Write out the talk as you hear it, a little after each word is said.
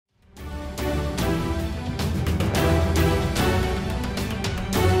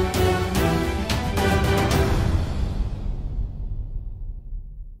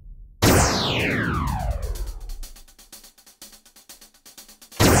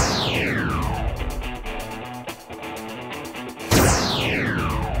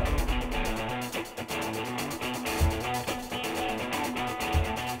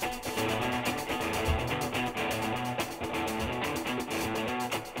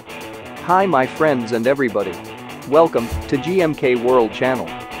Hi my friends and everybody. Welcome to GMK World Channel.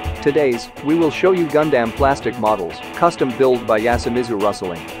 Today's, we will show you Gundam plastic models, custom build by Yasumizu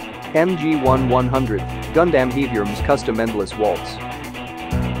Rustling. MG1100, Gundam Heavyarms custom endless waltz.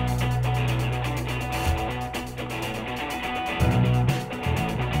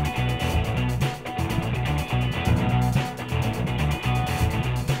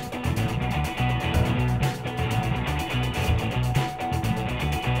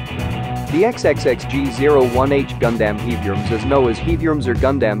 The XXXG-01H Gundam Heavyarms, as known as Heavyarms or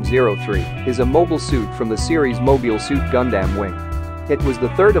Gundam Zero-Three, is a mobile suit from the series Mobile Suit Gundam WIng. It was the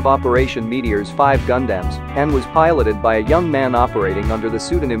third of Operation Meteor's 5 Gundams and was piloted by a young man operating under the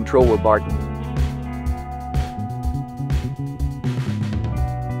pseudonym Trowa Barton.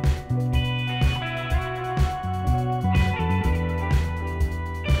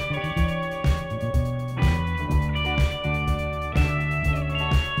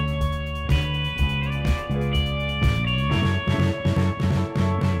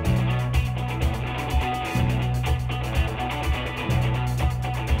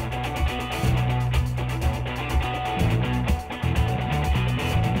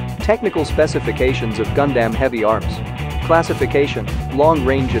 Technical specifications of Gundam Heavyarms. Classification: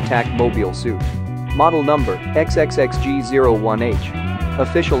 long-range attack mobile suit. Model number: XXXG-01H.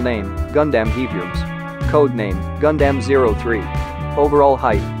 Official name: Gundam Heavyarms. Code name: Gundam Zero-Three. Overall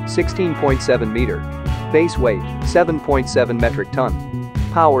height: 16.7 meter. Base weight: 7.7 metric ton.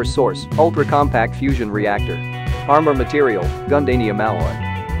 Power source: Ultracompact fusion reactor. Armor material: Gundanium alloy.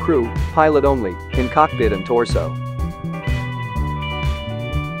 Crew: pilot only, in cockpit and torso.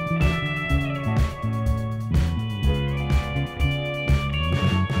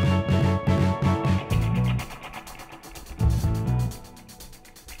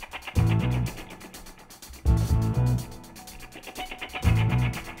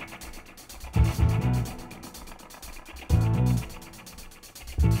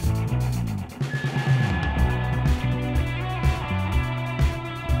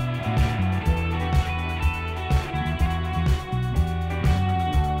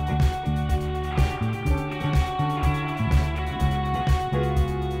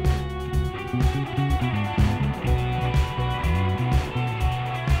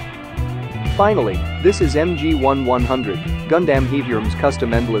 Finally, this is MG1100, Gundam Heavyarms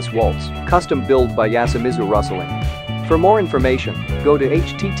custom endless waltz, custom build by Yasumizu Rustling. For more information, go to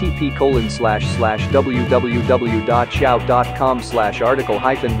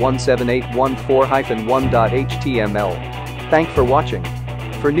http://www.shout.com/article-17814-1.html. Thanks for watching.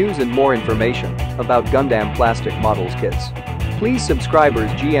 For news and more information about Gundam plastic models kits, please subscribe our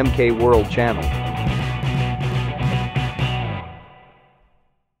GMK World channel.